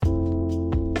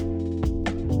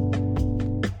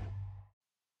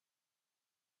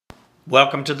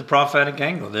Welcome to the Prophetic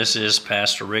Angle. This is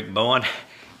Pastor Rick Bowen.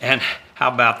 And how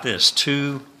about this?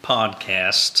 2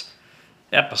 podcast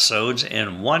episodes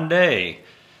in one day.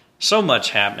 So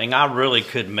much happening. I really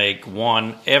could make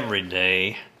one every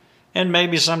day and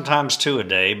maybe sometimes 2 a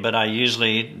day, but I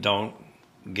usually don't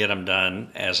get them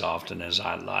done as often as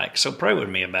I'd like. So pray with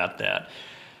me about that.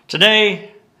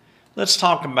 Today, let's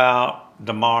talk about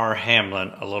Damar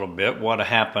Hamlin a little bit, what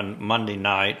happened Monday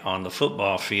night on the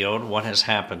football field, what has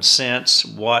happened since,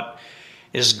 what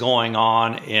is going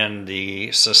on in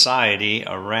the society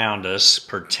around us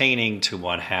pertaining to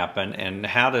what happened, and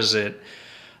how does it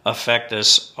affect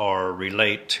us or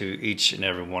relate to each and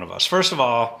every one of us. First of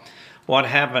all, what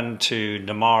happened to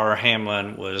Damar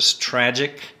Hamlin was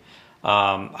tragic.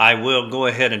 I will go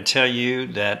ahead and tell you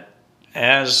that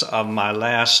as of my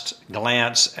last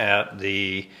glance at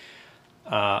the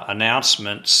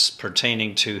announcements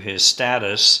pertaining to his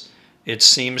status, it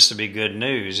seems to be good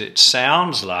news. It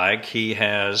sounds like he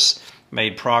has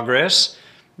made progress,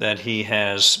 that he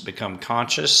has become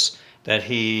conscious, that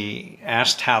he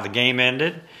asked how the game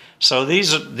ended. So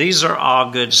these are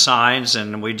all good signs,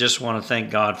 and we just want to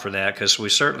thank God for that, because we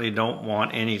certainly don't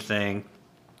want anything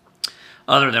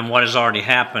other than what has already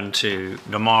happened to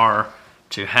Damar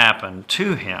to happen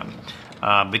to him.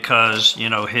 Because, you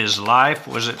know, his life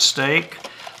was at stake.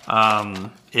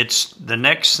 It's the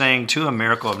next thing to a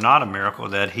miracle, if not a miracle,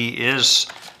 that he is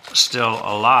still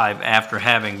alive after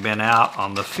having been out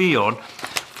on the field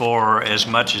for as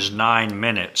much as 9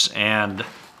 minutes. And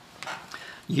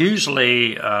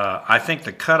usually, I think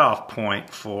the cutoff point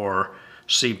for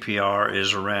CPR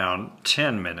is around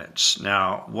 10 minutes.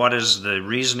 Now, what is the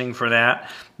reasoning for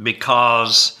that?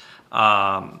 Because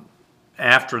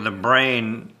after the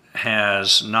brain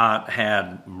has not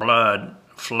had blood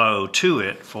flow to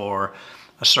it for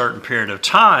a certain period of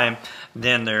time,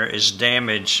 then there is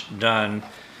damage done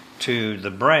to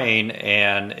the brain,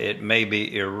 and it may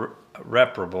be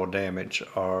irreparable damage,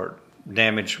 or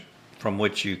damage from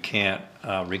which you can't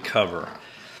recover.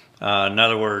 In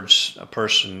other words, a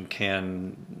person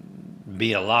can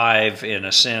be alive in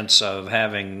a sense of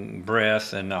having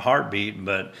breath and a heartbeat,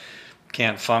 but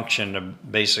can't function to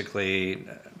basically,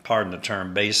 pardon the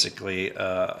term, basically,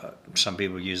 some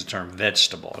people use the term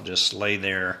vegetable, just lay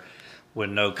there with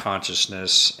no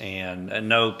consciousness and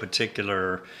no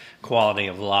particular quality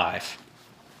of life.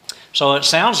 So it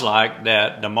sounds like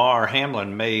that Damar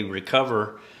Hamlin may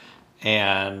recover,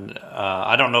 and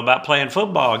I don't know about playing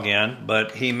football again,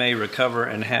 but he may recover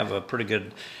and have a pretty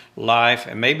good life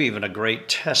and maybe even a great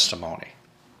testimony.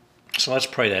 So let's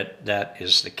pray that that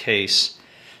is the case.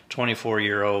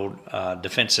 24-year-old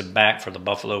defensive back for the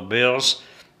Buffalo Bills,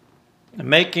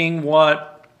 making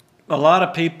what a lot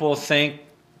of people think,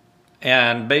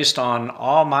 and based on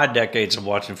all my decades of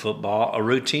watching football, a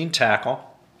routine tackle.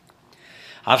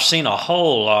 I've seen a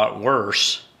whole lot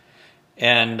worse,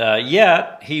 and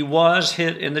yet he was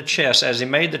hit in the chest as he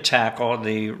made the tackle.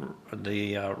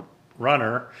 The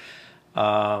runner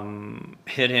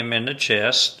hit him in the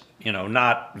chest, you know,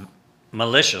 not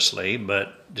maliciously,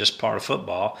 but just part of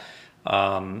football,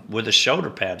 with the shoulder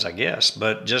pads, I guess,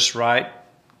 but just right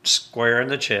square in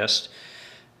the chest.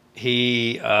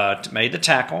 He made the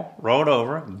tackle, rolled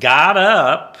over, got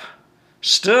up,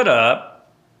 stood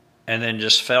up, and then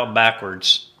just fell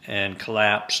backwards and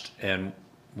collapsed and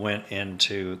went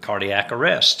into cardiac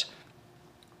arrest.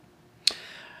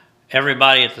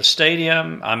 Everybody at the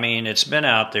stadium, I mean, it's been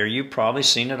out there. You've probably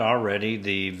seen it already,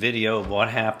 the video of what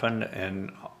happened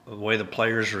and the way the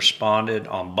players responded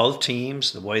on both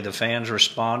teams, the way the fans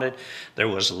responded. There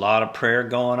was a lot of prayer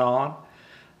going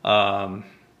on.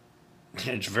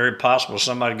 It's very possible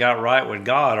somebody got right with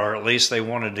God, or at least they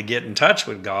wanted to get in touch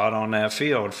with God on that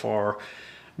field for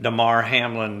Damar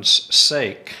Hamlin's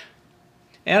sake.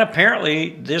 And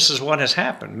apparently this is what has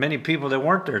happened. Many people that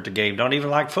weren't there at the game, don't even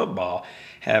like football,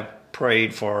 have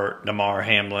prayed for Damar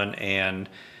Hamlin, and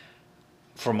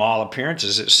from all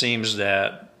appearances it seems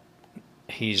that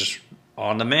he's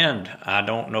on the mend. I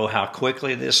don't know how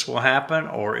quickly this will happen,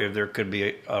 or if there could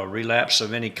be a relapse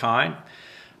of any kind.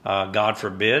 God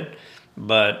forbid.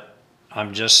 But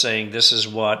I'm just saying this is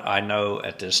what I know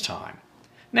at this time.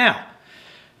 Now,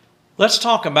 let's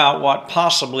talk about what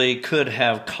possibly could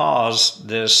have caused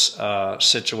this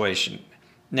situation.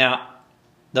 Now,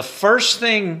 the first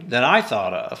thing that I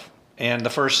thought of, and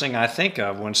the first thing I think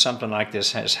of when something like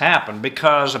this has happened,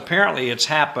 because apparently it's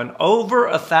happened over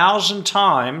 1,000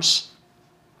 times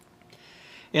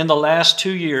in the last 2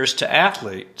 years to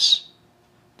athletes,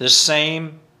 the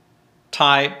same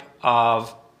type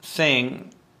of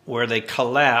thing where they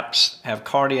collapse, have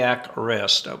cardiac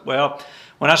arrest. Well,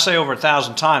 when I say over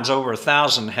 1,000 times, over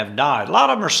 1,000 have died. A lot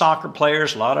of them are soccer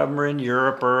players. A lot of them are in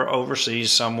Europe or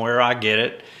overseas somewhere. I get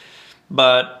it.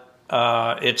 But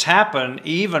it's happened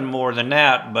even more than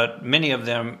that, but many of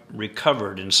them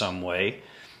recovered in some way.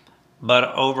 But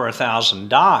over 1,000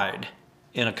 died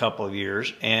in a couple of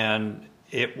years, and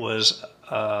it was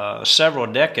several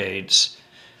decades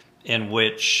in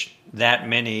which that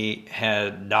many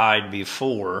had died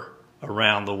before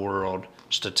around the world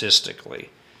statistically.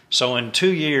 So in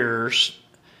 2 years,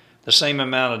 the same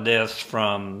amount of deaths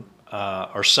from,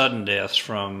 or sudden deaths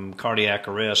from cardiac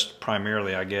arrest,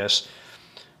 primarily, I guess,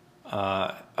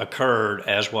 occurred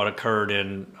as what occurred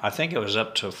in, I think it was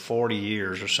up to 40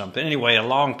 years or something. Anyway, a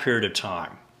long period of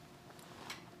time.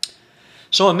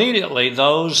 So immediately,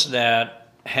 those that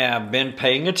have been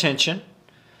paying attention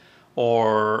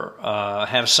or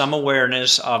have some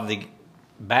awareness of the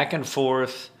back and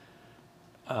forth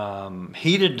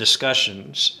heated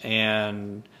discussions,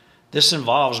 and this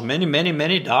involves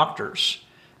many doctors,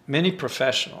 many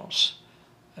professionals,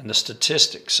 and the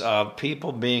statistics of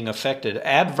people being affected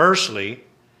adversely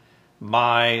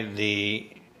by the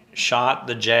shot,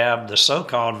 the jab, the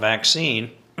so-called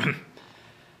vaccine.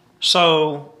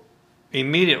 So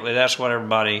immediately that's what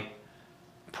everybody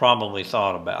probably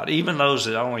thought about. Even those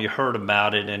that only heard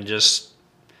about it and just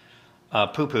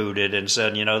poo-pooed it and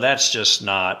said, you know, that's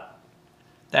not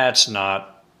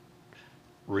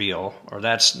real, or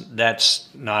that's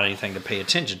not anything to pay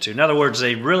attention to. In other words,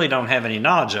 they really don't have any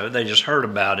knowledge of it. They just heard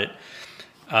about it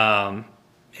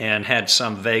and had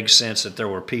some vague sense that there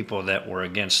were people that were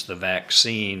against the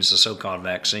vaccines, the so-called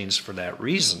vaccines, for that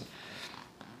reason.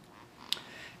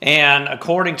 And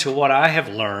according to what I have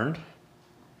learned,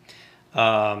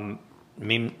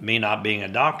 me not being a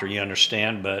doctor, you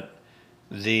understand, but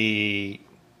the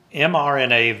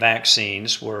mRNA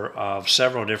vaccines were of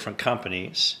several different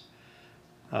companies,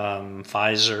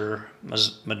 Pfizer,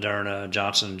 Moderna,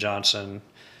 Johnson & Johnson.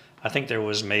 I think there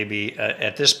was maybe,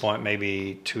 at this point,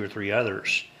 maybe 2 or 3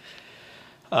 others,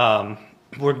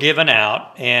 were given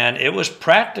out, and it was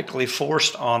practically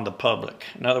forced on the public.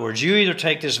 In other words, you either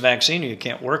take this vaccine or you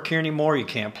can't work here anymore, you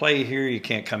can't play here, you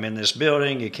can't come in this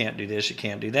building, you can't do this, you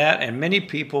can't do that. And many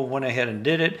people went ahead and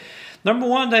did it. Number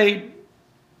one, they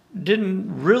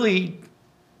didn't really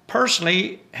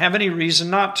personally have any reason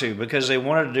not to, because they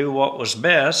wanted to do what was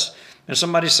best, and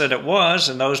somebody said it was,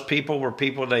 and those people were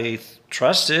people they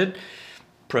trusted,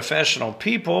 professional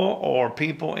people or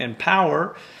people in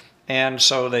power, and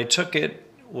so they took it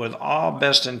with all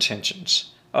best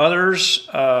intentions. Others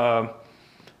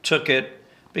took it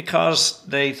because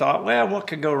they thought, well, what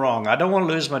could go wrong? I don't want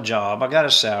to lose my job. I got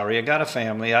a salary. I got a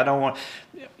family. I don't want,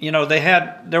 you know,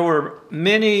 there were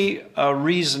many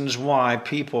reasons why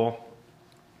people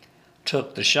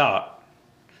took the shot.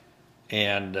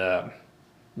 And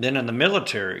then in the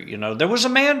military, you know, there was a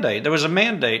mandate. There was a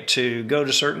mandate to go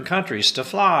to certain countries, to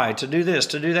fly, to do this,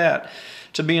 to do that,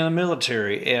 to be in the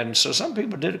military. And so some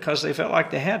people did it because they felt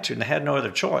like they had to, and they had no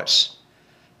other choice.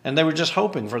 And they were just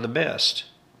hoping for the best.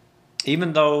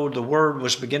 Even though the word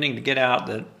was beginning to get out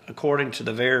that, according to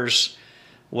the VAERS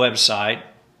website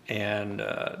and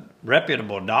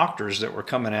reputable doctors that were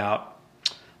coming out,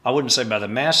 I wouldn't say by the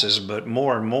masses, but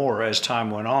more and more as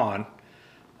time went on,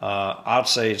 I'd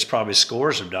say it's probably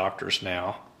scores of doctors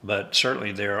now, but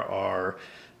certainly there are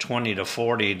 20 to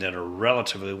 40 that are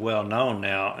relatively well known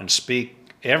now and speak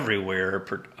everywhere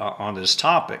on this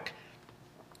topic,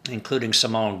 including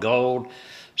Simone Gold,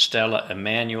 Stella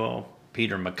Emanuel,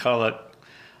 Peter McCullough,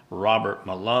 Robert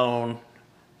Malone,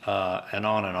 and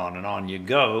on and on and on you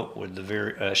go with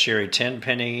the Sherry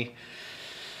Tenpenny.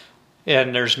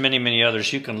 And there's many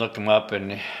others. You can look them up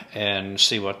and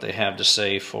see what they have to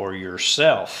say for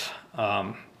yourself.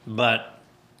 But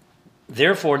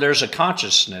therefore, there's a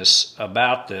consciousness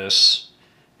about this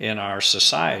in our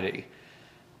society.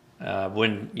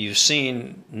 When you've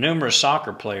seen numerous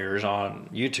soccer players on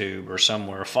YouTube or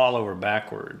somewhere fall over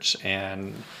backwards,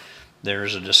 and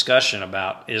there's a discussion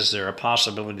about, is there a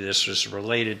possibility this was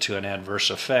related to an adverse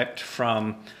effect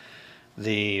from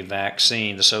the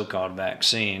vaccine, the so-called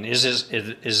vaccine? Is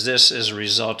this as a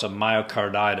result of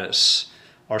myocarditis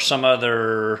or some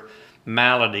other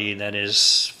malady that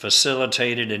is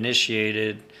facilitated,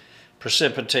 initiated,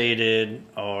 precipitated,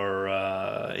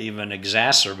 or even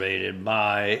exacerbated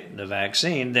by the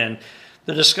vaccine? Then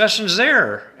the discussion's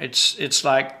there. It's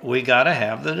like, we got to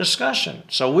have the discussion.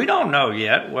 So we don't know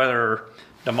yet whether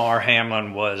Damar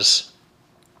Hamlin was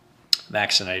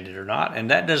vaccinated or not, and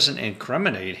that doesn't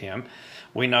incriminate him.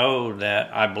 We know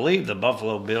that, I believe, the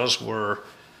Buffalo Bills were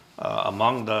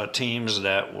among the teams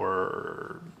that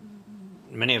were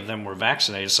many of them were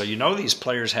vaccinated. So these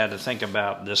players had to think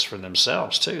about this for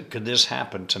themselves too. Could this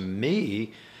happen to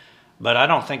me? But I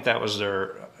don't think that was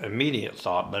their immediate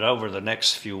thought. But over the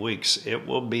next few weeks, it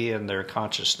will be in their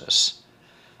consciousness.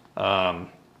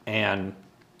 And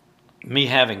me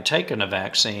having taken a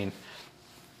vaccine,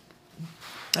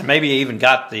 and maybe even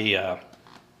got the,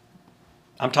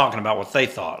 I'm talking about what they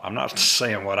thought. I'm not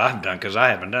saying what I've done because I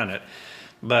haven't done it.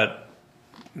 But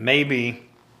maybe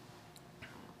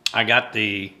I got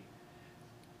the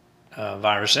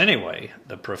virus anyway,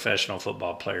 the professional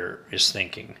football player is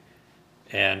thinking.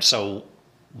 And so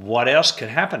what else could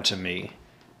happen to me?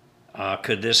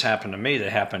 Could this happen to me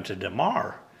that happened to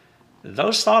Damar?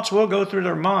 Those thoughts will go through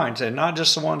their minds, and not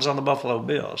just the ones on the Buffalo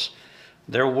Bills.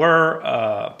 There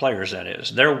were players, that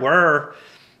is. There were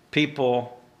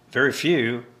people, very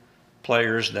few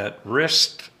players, that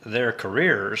risked their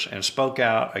careers and spoke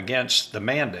out against the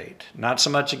mandate. Not so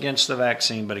much against the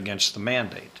vaccine, but against the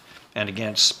mandate. And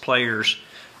against players,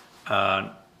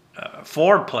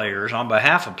 for players, on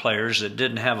behalf of players that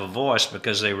didn't have a voice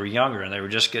because they were younger and they were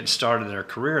just getting started in their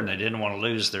career and they didn't want to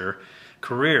lose their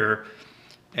career.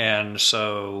 And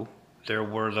so there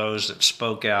were those that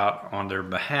spoke out on their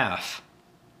behalf.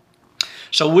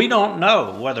 So we don't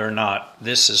know whether or not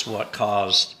this is what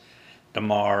caused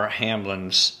Damar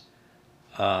Hamlin's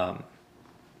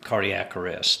cardiac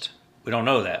arrest. We don't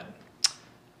know that.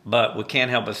 But we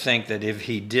can't help but think that if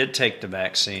he did take the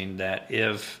vaccine, that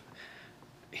if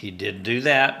he did do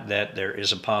that, that there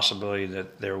is a possibility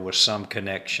that there was some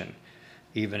connection,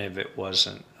 even if it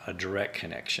wasn't a direct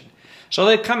connection. So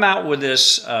they come out with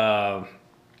this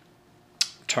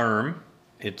term.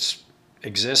 It's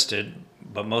existed,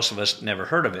 but most of us never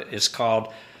heard of it. It's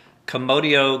called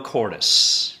commotio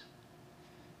cordis.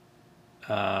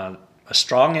 A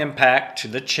strong impact to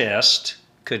the chest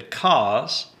could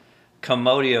cause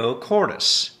commotio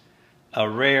cordis, a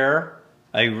rare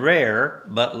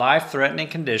but life-threatening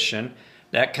condition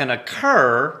that can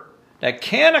occur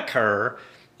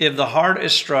if the heart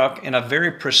is struck in a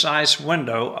very precise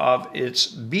window of its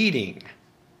beating.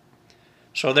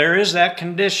 So there is that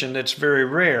condition that's very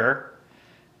rare,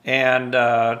 and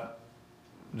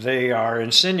they are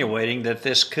insinuating that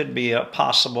this could be a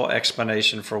possible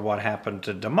explanation for what happened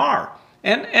to Damar.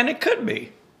 And it could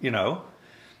be,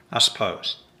 I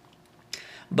suppose.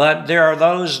 But there are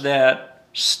those that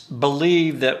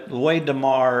believe that the way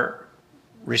Damar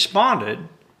responded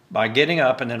by getting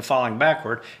up and then falling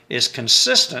backward is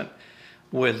consistent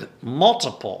with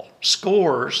multiple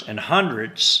scores and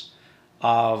hundreds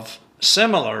of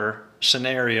similar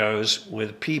scenarios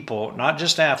with people, not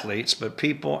just athletes, but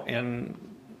people in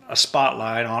a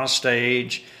spotlight, on a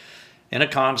stage, in a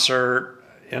concert,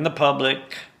 in the public,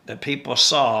 that people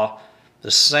saw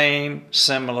the same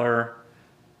similar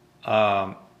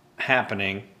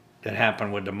happening that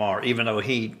happened with Damar, even though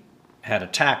he had a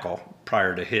tackle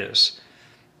prior to his.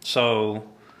 So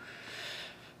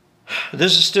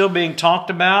this is still being talked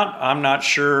about. I'm not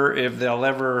sure if they'll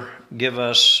ever give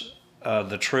us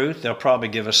the truth. They'll probably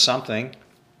give us something.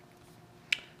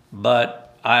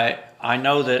 But I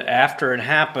know that after it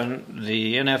happened,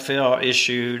 the NFL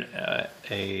issued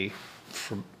a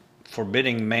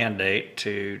forbidding mandate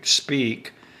to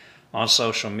speak on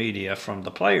social media from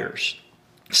the players,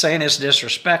 saying it's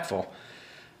disrespectful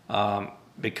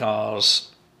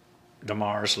because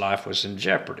Damar's life was in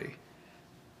jeopardy.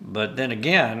 But then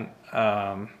again,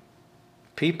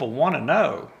 people want to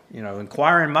know.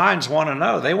 Inquiring minds want to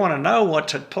know. They want to know what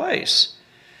took place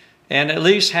and at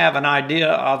least have an idea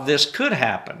of this could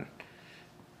happen.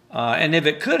 And if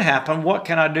it could happen, what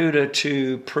can I do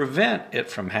to prevent it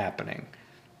from happening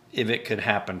if it could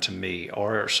happen to me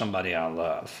or somebody I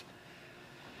love?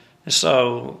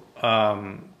 So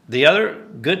some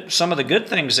of the good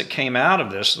things that came out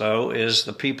of this, though, is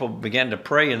the people began to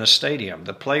pray in the stadium.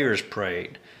 The players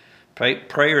prayed.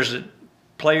 Players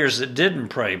that didn't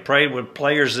pray prayed with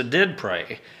players that did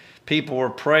pray. People were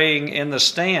praying in the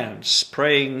stands,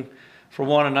 praying for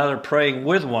one another, praying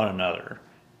with one another.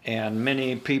 And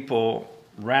many people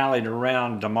rallied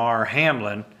around Damar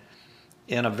Hamlin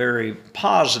in a very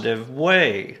positive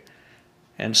way.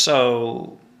 And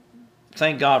so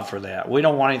thank God for that. We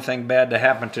don't want anything bad to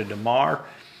happen to Damar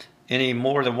any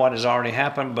more than what has already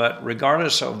happened, but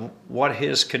regardless of what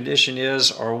his condition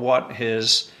is or what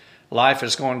his life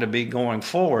is going to be going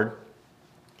forward,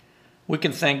 we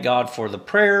can thank God for the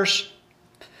prayers,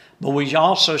 but we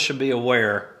also should be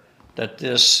aware that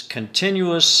this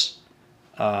continuous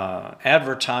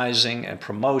advertising and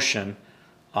promotion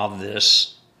of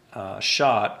this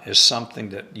shot is something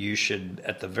that you should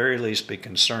at the very least be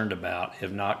concerned about, if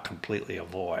not completely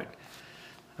avoid.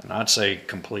 And I'd say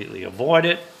completely avoid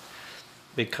it,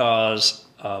 because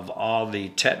of all the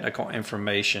technical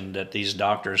information that these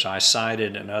doctors I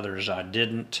cited and others I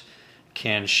didn't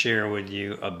can share with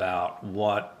you about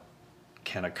what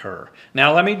can occur.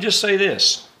 Now, let me just say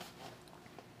this.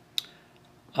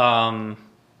 The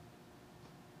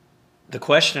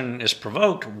question is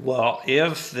provoked, well,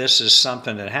 if this is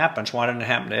something that happens, why didn't it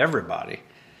happen to everybody?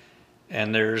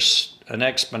 And there's an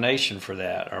explanation for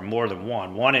that, or more than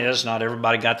one. One is not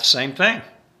everybody got the same thing.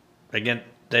 They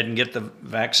didn't get the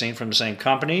vaccine from the same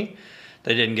company.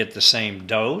 They didn't get the same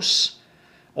dose.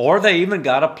 Or they even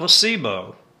got a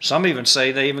placebo. Some even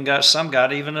say some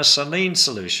got even a saline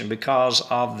solution because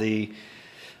of the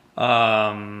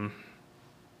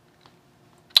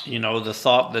the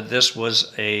thought that this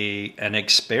was an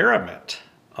experiment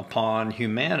upon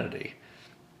humanity.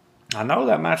 I know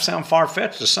that might sound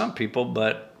far-fetched to some people,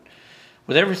 but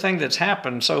with everything that's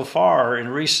happened so far in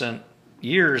recent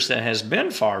years that has been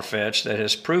far-fetched, that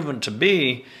has proven to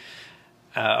be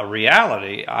a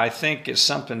reality, I think it's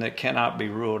something that cannot be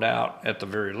ruled out at the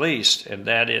very least, and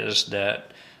that is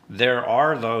that there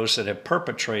are those that have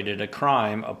perpetrated a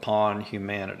crime upon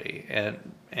humanity,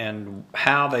 and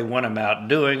how they went about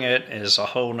doing it is a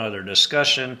whole nother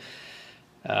discussion.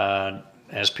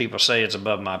 As people say, it's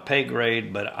above my pay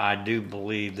grade, but I do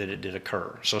believe that it did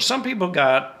occur. So some people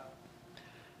got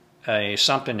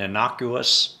something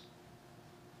innocuous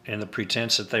in the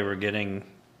pretense that they were getting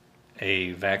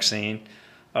a vaccine.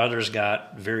 Others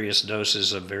got various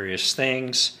doses of various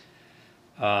things.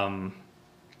 And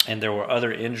there were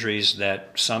other injuries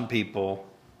that some people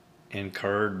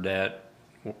incurred that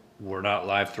were not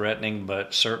life-threatening,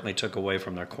 but certainly took away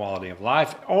from their quality of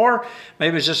life. Or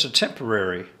maybe it's just a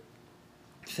temporary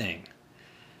thing.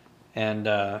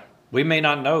 And we may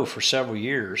not know for several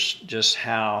years just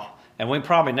how, and we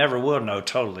probably never will know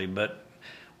totally, but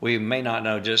we may not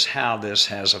know just how this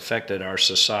has affected our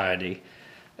society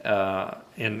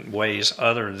in ways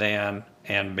other than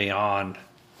and beyond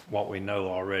what we know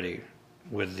already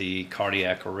with the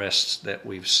cardiac arrests that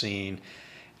we've seen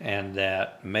and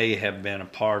that may have been a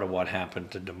part of what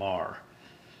happened to Damar.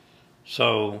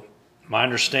 So my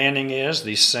understanding is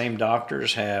these same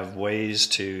doctors have ways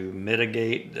to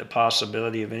mitigate the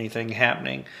possibility of anything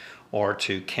happening or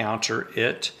to counter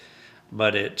it,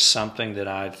 but it's something that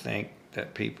I think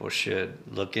that people should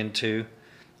look into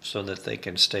so that they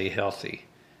can stay healthy.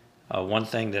 One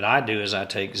thing that I do is I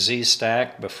take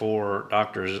Z-Stack. Before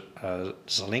Dr.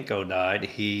 Zelenko died,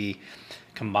 he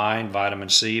combined vitamin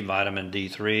C, vitamin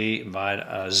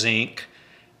D3, zinc,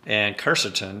 and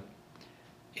quercetin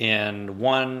in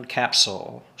one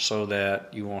capsule so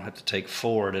that you won't have to take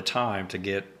 4 at a time to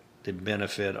get the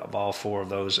benefit of all 4 of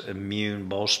those immune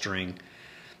bolstering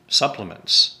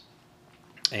supplements,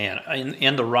 and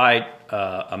in the right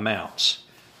amounts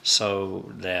so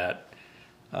that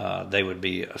they would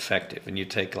be effective. And you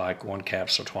take like 1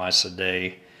 capsule twice a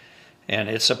day, and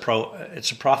it's a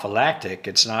prophylactic.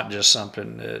 It's not just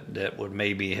something that would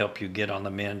maybe help you get on the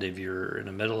mend if you're in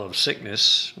the middle of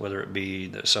sickness, whether it be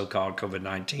the so-called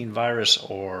COVID-19 virus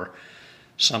or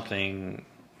something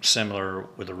similar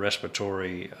with a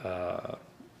respiratory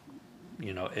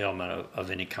ailment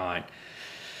of any kind.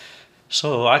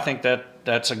 So I think that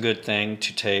that's a good thing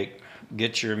to take.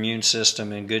 Get your immune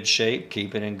system in good shape,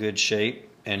 keep it in good shape.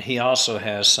 And he also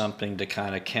has something to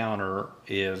kind of counter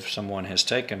if someone has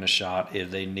taken a shot, if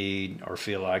they need or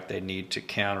feel like they need to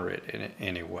counter it in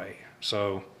any way.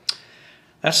 So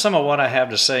that's some of what I have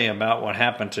to say about what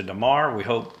happened to Damar. We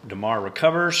hope Damar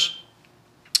recovers.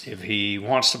 If he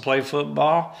wants to play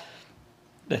football,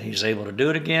 that he's able to do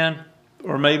it again.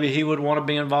 Or maybe he would want to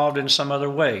be involved in some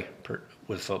other way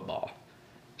with football.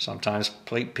 Sometimes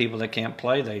people that can't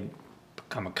play, they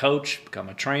become a coach, become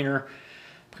a trainer,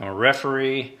 become a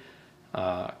referee,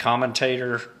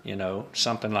 commentator,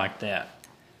 something like that.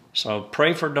 So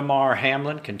pray for Damar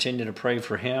Hamlin. Continue to pray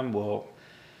for him. We'll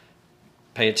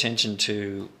pay attention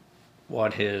to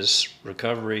what his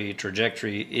recovery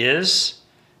trajectory is.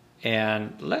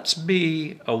 And let's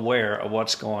be aware of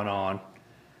what's going on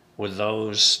with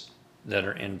those that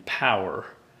are in power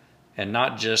and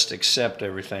not just accept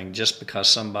everything just because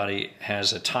somebody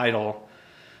has a title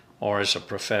or as a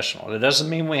professional. It doesn't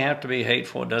mean we have to be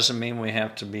hateful. It doesn't mean we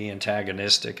have to be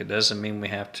antagonistic. It doesn't mean we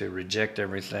have to reject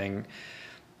everything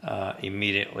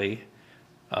immediately,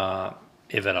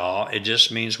 if at all. It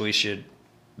just means we should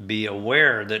be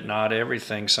aware that not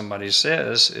everything somebody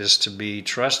says is to be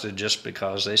trusted just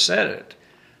because they said it.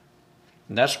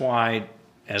 And that's why,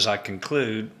 as I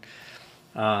conclude,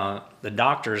 the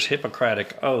doctor's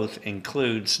Hippocratic oath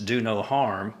includes do no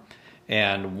harm.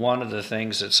 And one of the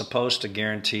things that's supposed to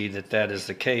guarantee that that is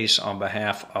the case on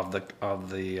behalf of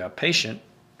the patient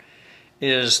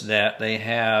is that they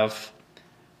have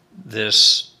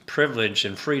this privilege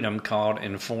and freedom called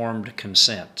informed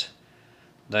consent.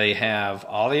 They have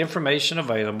all the information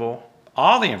available,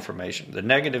 all the information, the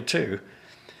negative too,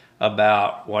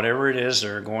 about whatever it is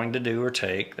they're going to do or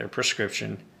take, their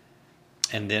prescription,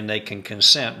 and then they can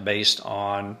consent based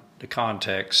on the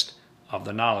context of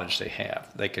the knowledge they have.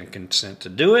 They can consent to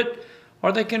do it,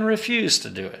 or they can refuse to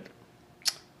do it.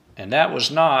 And that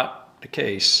was not the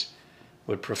case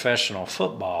with professional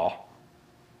football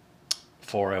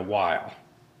for a while,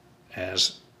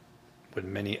 as with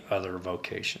many other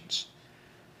vocations.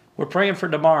 We're praying for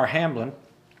Damar Hamlin,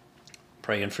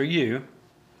 praying for you,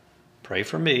 pray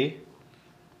for me,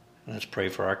 and let's pray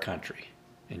for our country.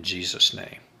 In Jesus'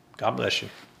 name. God bless you.